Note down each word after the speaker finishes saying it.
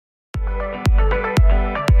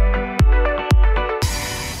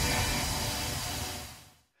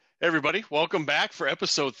Hey everybody, welcome back for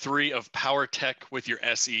episode 3 of PowerTech with your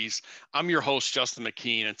SEs. I'm your host, Justin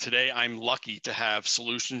McKean, and today I'm lucky to have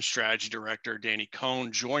Solution Strategy Director Danny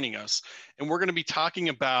Cohn joining us. And we're going to be talking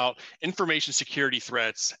about information security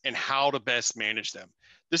threats and how to best manage them.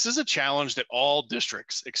 This is a challenge that all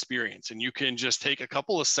districts experience, and you can just take a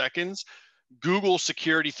couple of seconds, Google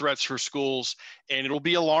security threats for schools, and it'll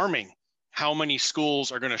be alarming how many schools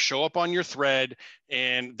are going to show up on your thread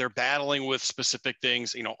and they're battling with specific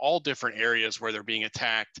things, all different areas where they're being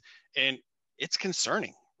attacked. And it's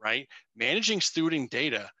concerning, right? Managing student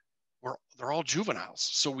data, they're all juveniles.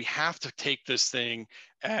 So we have to take this thing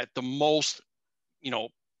at the most,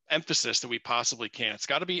 emphasis that we possibly can. It's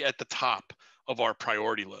got to be at the top of our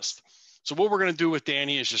priority list. So what we're going to do with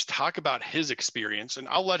Danny is just talk about his experience, and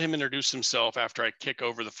I'll let him introduce himself after I kick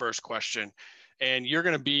over the first question. And you're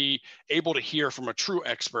going to be able to hear from a true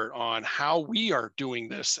expert on how we are doing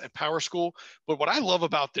this at PowerSchool. But what I love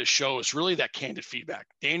about this show is really that candid feedback.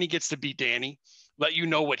 Danny gets to be Danny, let you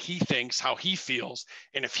know what he thinks, how he feels.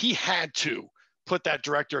 And if he had to put that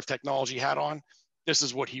director of technology hat on, this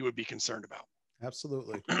is what he would be concerned about.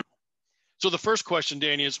 Absolutely. So the first question,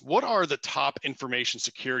 Danny, is what are the top information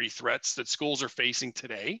security threats that schools are facing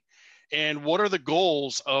today? And what are the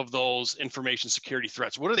goals of those information security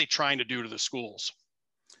threats? What are they trying to do to the schools?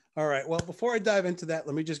 All right. Well, before I dive into that,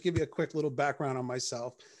 let me just give you a quick little background on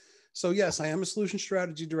myself. So yes, I am a solution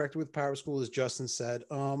strategy director with PowerSchool, as Justin said.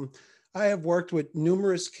 I have worked with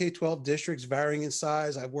numerous K-12 districts varying in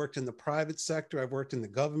size. I've worked in the private sector. I've worked in the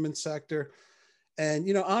government sector. And,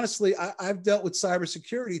 honestly, I've dealt with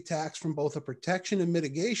cybersecurity attacks from both a protection and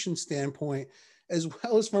mitigation standpoint, as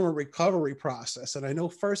well as from a recovery process. And I know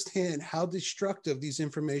firsthand how destructive these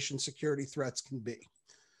information security threats can be.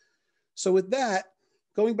 So with that,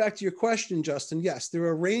 going back to your question, Justin, yes, there are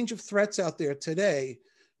a range of threats out there today,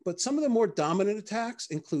 but some of the more dominant attacks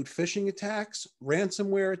include phishing attacks,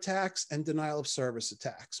 ransomware attacks, and denial of service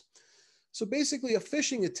attacks. So basically, a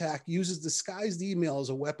phishing attack uses disguised email as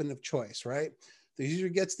a weapon of choice, right? The user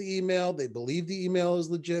gets the email, they believe the email is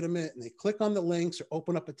legitimate, and they click on the links or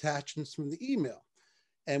open up attachments from the email.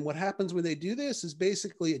 And what happens when they do this is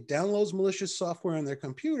basically it downloads malicious software on their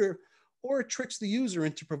computer, or it tricks the user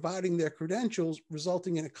into providing their credentials,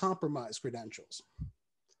 resulting in a compromised credentials.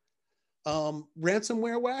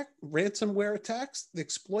 Ransomware attacks, they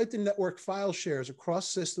exploit the network file shares across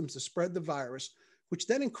systems to spread the virus, which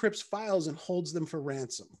then encrypts files and holds them for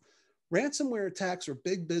ransom. Ransomware attacks are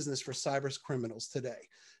big business for cyber criminals today.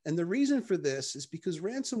 And the reason for this is because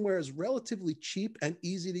ransomware is relatively cheap and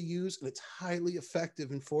easy to use, and it's highly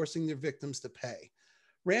effective in forcing their victims to pay.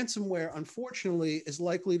 Ransomware, unfortunately, is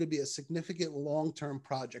likely to be a significant long-term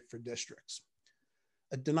project for districts.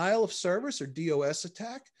 A denial of service or DOS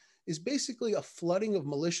attack is basically a flooding of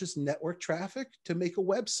malicious network traffic to make a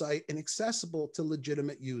website inaccessible to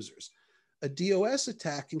legitimate users. A DOS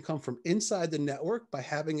attack can come from inside the network by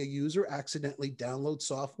having a user accidentally download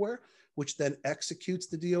software, which then executes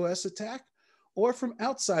the DOS attack, or from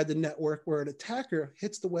outside the network where an attacker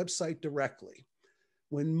hits the website directly.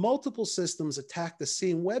 When multiple systems attack the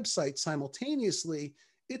same website simultaneously,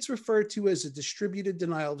 it's referred to as a distributed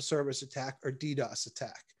denial of service attack or DDoS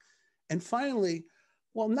attack. And finally,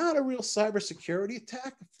 while not a real cybersecurity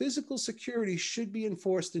attack, physical security should be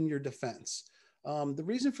enforced in your defense. The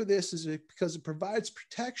reason for this is because it provides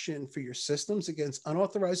protection for your systems against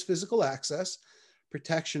unauthorized physical access,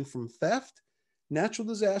 protection from theft, natural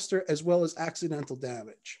disaster, as well as accidental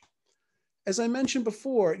damage. As I mentioned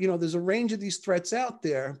before, there's a range of these threats out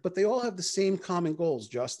there, but they all have the same common goals,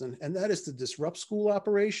 Justin, and that is to disrupt school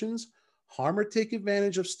operations, harm or take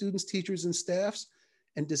advantage of students, teachers, and staffs,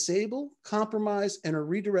 and disable, compromise, and or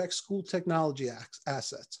redirect school technology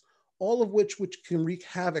assets, all of which can wreak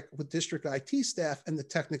havoc with district IT staff and the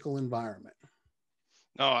technical environment.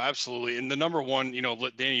 No, absolutely. And the number one,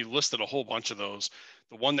 Danny listed a whole bunch of those.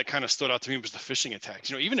 The one that kind of stood out to me was the phishing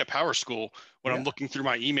attacks. Even at PowerSchool, when I'm looking through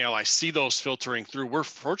my email, I see those filtering through. We're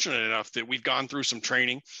fortunate enough that we've gone through some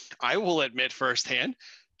training. I will admit firsthand,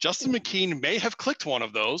 Justin McKean may have clicked one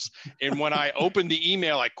of those. And when I opened the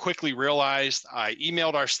email, I quickly realized I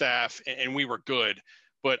emailed our staff and we were good.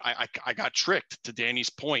 But I got tricked, to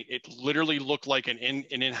Danny's point. It literally looked like an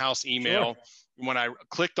in-house email. Sure. When I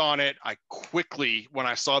clicked on it, I quickly, when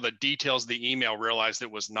I saw the details of the email, realized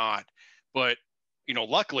it was not. But,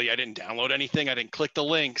 luckily I didn't download anything. I didn't click the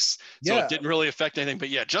links. So it didn't really affect anything. But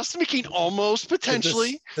yeah, Justin McKean almost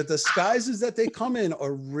potentially. The disguises that they come in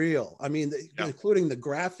are real. I mean, including the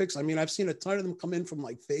graphics. I mean, I've seen a ton of them come in from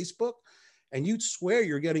like Facebook. And you'd swear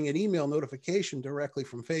you're getting an email notification directly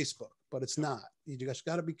from Facebook, but it's not. You just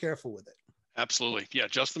got to be careful with it. Absolutely. Yeah.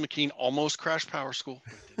 Justin McKean almost crashed PowerSchool,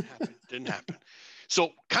 but it didn't happen. Didn't happen.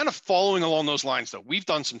 So kind of following along those lines, though, we've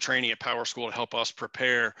done some training at PowerSchool to help us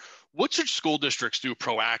prepare. What should school districts do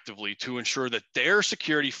proactively to ensure that their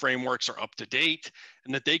security frameworks are up to date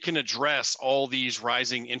and that they can address all these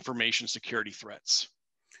rising information security threats?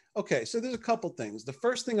 Okay, so there's a couple things. The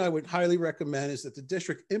first thing I would highly recommend is that the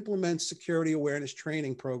district implements security awareness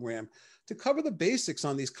training program to cover the basics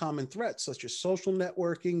on these common threats, such as social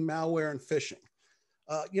networking, malware, and phishing.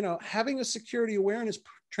 Having a security awareness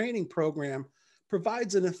training program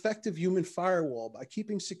provides an effective human firewall by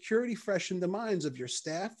keeping security fresh in the minds of your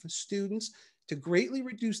staff, students, to greatly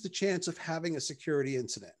reduce the chance of having a security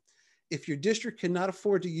incident. If your district cannot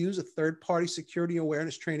afford to use a third-party security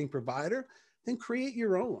awareness training provider, then create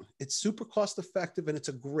your own. It's super cost effective and it's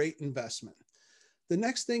a great investment. The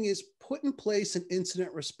next thing is put in place an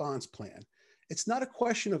incident response plan. It's not a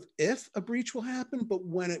question of if a breach will happen, but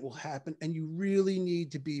when it will happen, and you really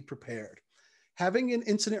need to be prepared. Having an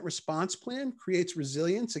incident response plan creates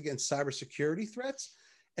resilience against cybersecurity threats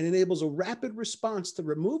and enables a rapid response to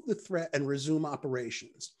remove the threat and resume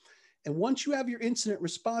operations. And once you have your incident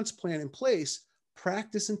response plan in place,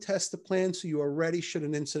 practice and test the plan so you are ready should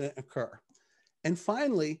an incident occur. And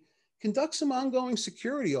finally, conduct some ongoing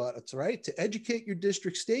security audits, right, to educate your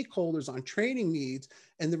district stakeholders on training needs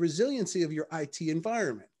and the resiliency of your IT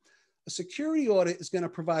environment. A security audit is going to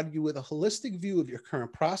provide you with a holistic view of your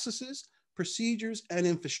current processes, procedures, and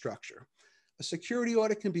infrastructure. A security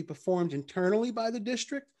audit can be performed internally by the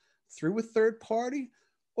district, through a third party,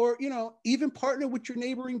 or even partner with your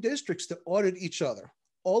neighboring districts to audit each other.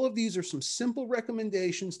 All of these are some simple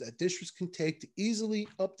recommendations that districts can take to easily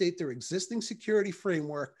update their existing security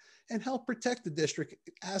framework and help protect the district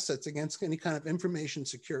assets against any kind of information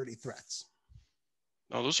security threats.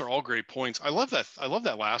 No, those are all great points. I love that. I love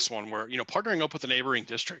that last one where, partnering up with a neighboring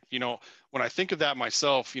district. When I think of that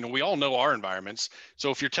myself, we all know our environments.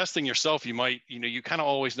 So if you're testing yourself, you might, you kind of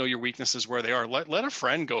always know your weaknesses where they are. Let a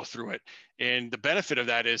friend go through it. And the benefit of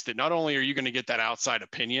that is that not only are you going to get that outside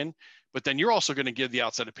opinion, but then you're also going to give the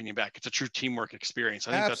outside opinion back. It's a true teamwork experience.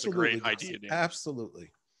 I think that's a great idea, Dan.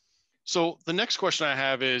 Absolutely. So the next question I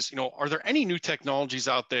have is, are there any new technologies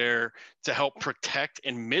out there to help protect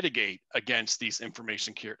and mitigate against these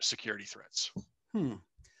information security threats?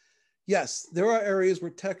 Yes, there are areas where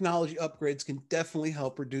technology upgrades can definitely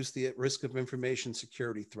help reduce the risk of information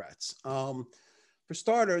security threats. For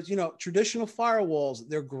starters, traditional firewalls,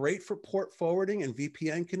 they're great for port forwarding and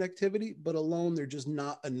VPN connectivity, but alone they're just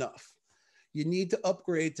not enough. You need to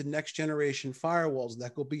upgrade to next generation firewalls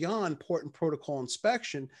that go beyond port and protocol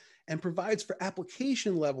inspection and provides for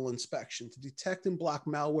application level inspection to detect and block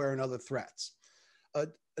malware and other threats.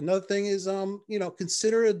 Another thing is,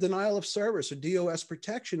 consider a denial of service or DOS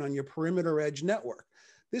protection on your perimeter edge network.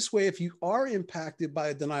 This way, if you are impacted by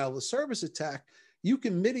a denial of service attack, you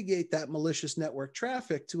can mitigate that malicious network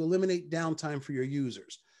traffic to eliminate downtime for your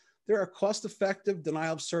users. There are cost-effective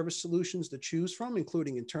denial of service solutions to choose from,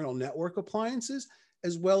 including internal network appliances,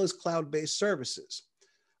 as well as cloud-based services.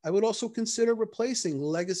 I would also consider replacing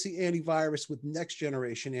legacy antivirus with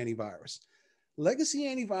next-generation antivirus. Legacy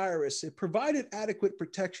antivirus, it provided adequate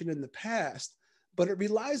protection in the past, but it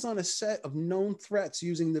relies on a set of known threats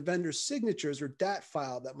using the vendor's signatures or DAT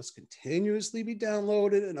file that must continuously be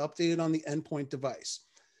downloaded and updated on the endpoint device.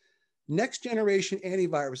 Next generation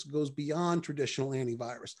antivirus goes beyond traditional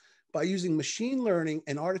antivirus by using machine learning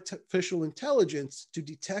and artificial intelligence to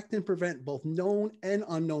detect and prevent both known and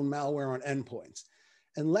unknown malware on endpoints.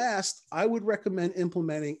 And last, I would recommend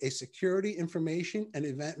implementing a security information and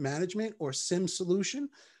event management or SIM solution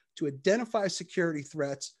to identify security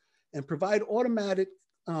threats and provide automatic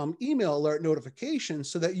email alert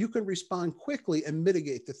notifications so that you can respond quickly and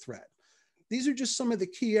mitigate the threat. These are just some of the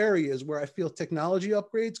key areas where I feel technology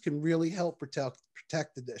upgrades can really help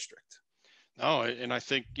protect the district. Oh, and I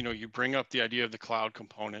think, you bring up the idea of the cloud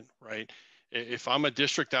component, right? If I'm a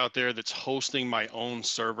district out there that's hosting my own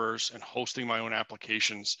servers and hosting my own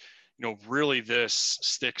applications, really this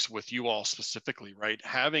sticks with you all specifically, right?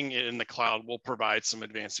 Having it in the cloud will provide some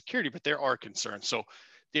advanced security, but there are concerns. So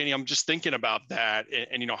Danny, I'm just thinking about that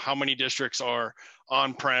and how many districts are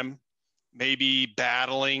on-prem, maybe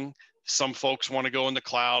battling. Some folks want to go in the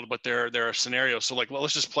cloud, but there are scenarios. So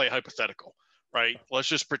let's just play hypothetical, right? Let's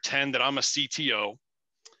just pretend that I'm a CTO.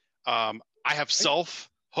 I have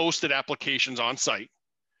self-hosted applications on site,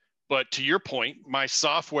 but to your point, my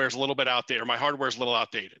software is a little bit outdated, or my hardware is a little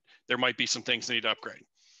outdated. There might be some things that need to upgrade.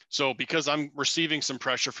 So because I'm receiving some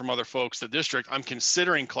pressure from other folks, the district, I'm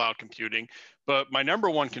considering cloud computing, but my number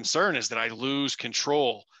one concern is that I lose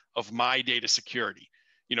control of my data security.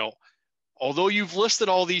 although you've listed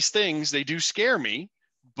all these things, they do scare me,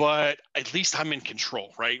 but at least I'm in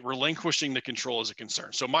control, right? Relinquishing the control is a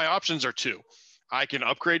concern. So my options are two. I can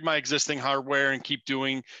upgrade my existing hardware and keep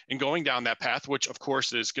doing and going down that path, which of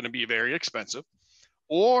course is going to be very expensive,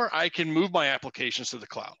 or I can move my applications to the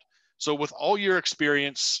cloud. So with all your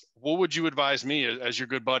experience, what would you advise me as your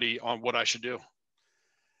good buddy on what I should do?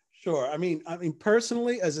 Sure. I mean,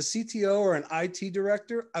 personally, as a CTO or an IT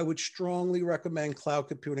director, I would strongly recommend cloud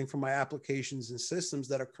computing for my applications and systems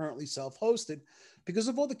that are currently self-hosted because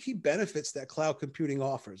of all the key benefits that cloud computing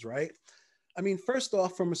offers, right? I mean, first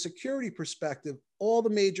off, from a security perspective, all the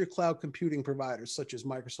major cloud computing providers, such as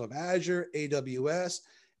Microsoft Azure, AWS,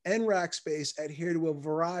 and Rackspace, adhere to a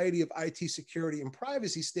variety of IT security and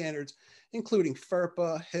privacy standards, including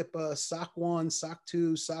FERPA, HIPAA, SOC 1, SOC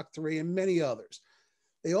 2, SOC 3, and many others.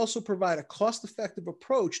 They also provide a cost-effective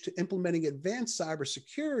approach to implementing advanced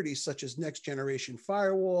cybersecurity, such as next-generation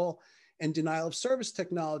firewall and denial of service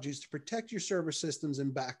technologies to protect your server systems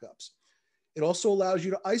and backups. It also allows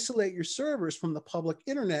you to isolate your servers from the public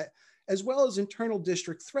internet, as well as internal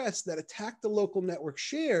district threats that attack the local network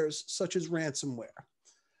shares, such as ransomware.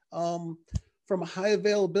 From a high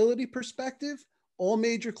availability perspective, all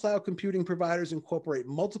major cloud computing providers incorporate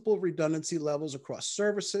multiple redundancy levels across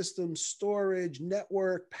server systems, storage,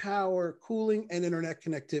 network, power, cooling, and internet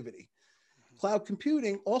connectivity. Cloud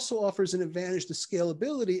computing also offers an advantage to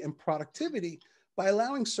scalability and productivity by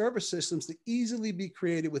allowing server systems to easily be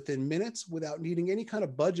created within minutes without needing any kind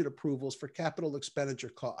of budget approvals for capital expenditure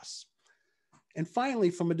costs. And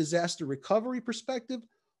finally, from a disaster recovery perspective,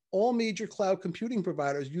 all major cloud computing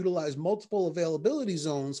providers utilize multiple availability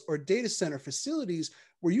zones or data center facilities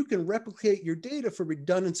where you can replicate your data for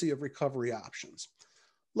redundancy of recovery options.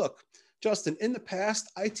 Look, Justin, in the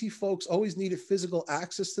past, IT folks always needed physical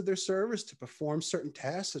access to their servers to perform certain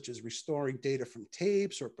tasks, such as restoring data from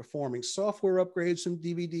tapes or performing software upgrades from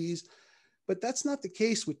DVDs. But that's not the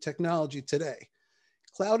case with technology today.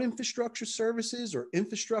 Cloud infrastructure services, or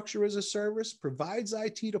infrastructure as a service, provides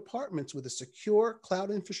IT departments with a secure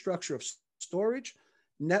cloud infrastructure of storage,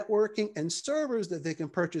 networking, and servers that they can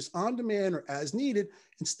purchase on demand or as needed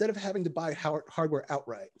instead of having to buy hardware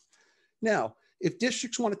outright. Now, if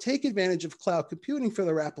districts want to take advantage of cloud computing for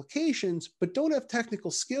their applications, but don't have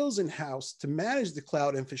technical skills in-house to manage the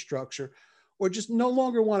cloud infrastructure, or just no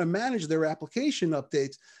longer want to manage their application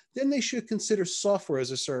updates, then they should consider software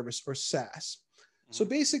as a service, or SaaS. So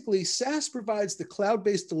basically, SaaS provides the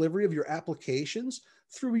cloud-based delivery of your applications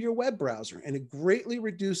through your web browser, and it greatly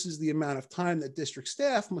reduces the amount of time that district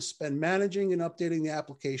staff must spend managing and updating the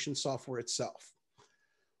application software itself.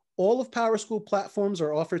 All of PowerSchool platforms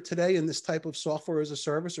are offered today in this type of software as a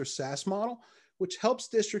service, or SaaS model, which helps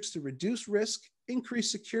districts to reduce risk, increase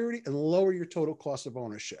security, and lower your total cost of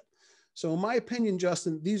ownership. So in my opinion,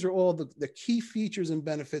 Justin, these are all the key features and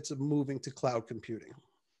benefits of moving to cloud computing.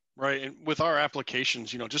 Right. And with our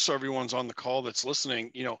applications, just so everyone's on the call that's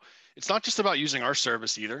listening, it's not just about using our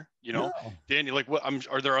service either, No. Danny, like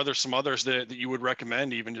are there some others that you would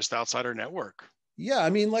recommend even just outside our network? Yeah,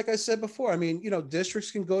 I mean, like I said before,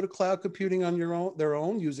 districts can go to cloud computing on their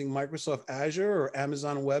own using Microsoft Azure or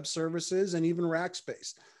Amazon Web Services and even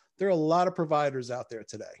Rackspace. There are a lot of providers out there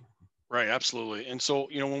today. Right, absolutely. And so,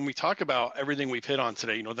 when we talk about everything we've hit on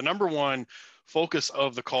today, the number one focus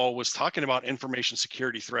of the call was talking about information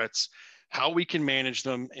security threats, how we can manage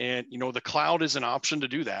them. And, the cloud is an option to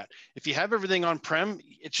do that. If you have everything on-prem,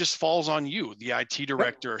 it just falls on you, the IT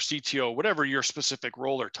director or CTO, whatever your specific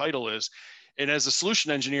role or title is. And as a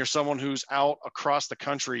solution engineer, someone who's out across the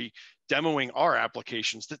country demoing our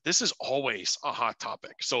applications, this is always a hot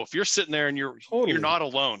topic. So if you're sitting there and you're not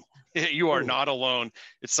alone, you are not alone.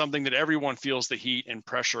 It's something that everyone feels the heat and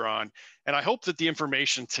pressure on. And I hope that the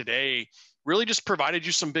information today really just provided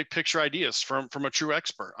you some big picture ideas from a true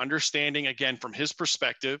expert, understanding again from his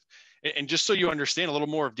perspective. And just so you understand a little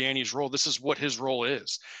more of Danny's role, this is what his role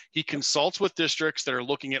is. He consults with districts that are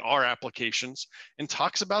looking at our applications and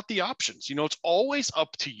talks about the options. It's always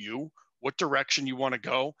up to you what direction you want to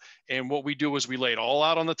go. And what we do is we lay it all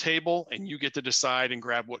out on the table and you get to decide and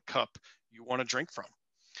grab what cup you want to drink from.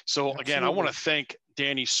 So again, I want to thank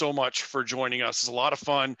Danny so much for joining us. It's a lot of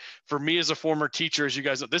fun for me as a former teacher. As you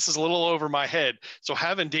guys know, this is a little over my head. So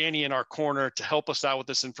having Danny in our corner to help us out with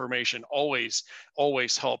this information always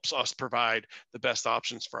helps us provide the best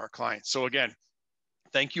options for our clients. So again,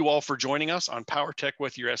 thank you all for joining us on PowerTech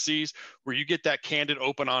with your SEs, where you get that candid,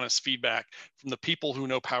 open, honest feedback from the people who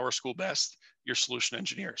know PowerSchool best, your solution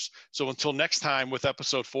engineers. So until next time with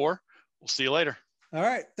episode 4, we'll see you later. All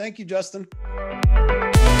right. Thank you, Justin.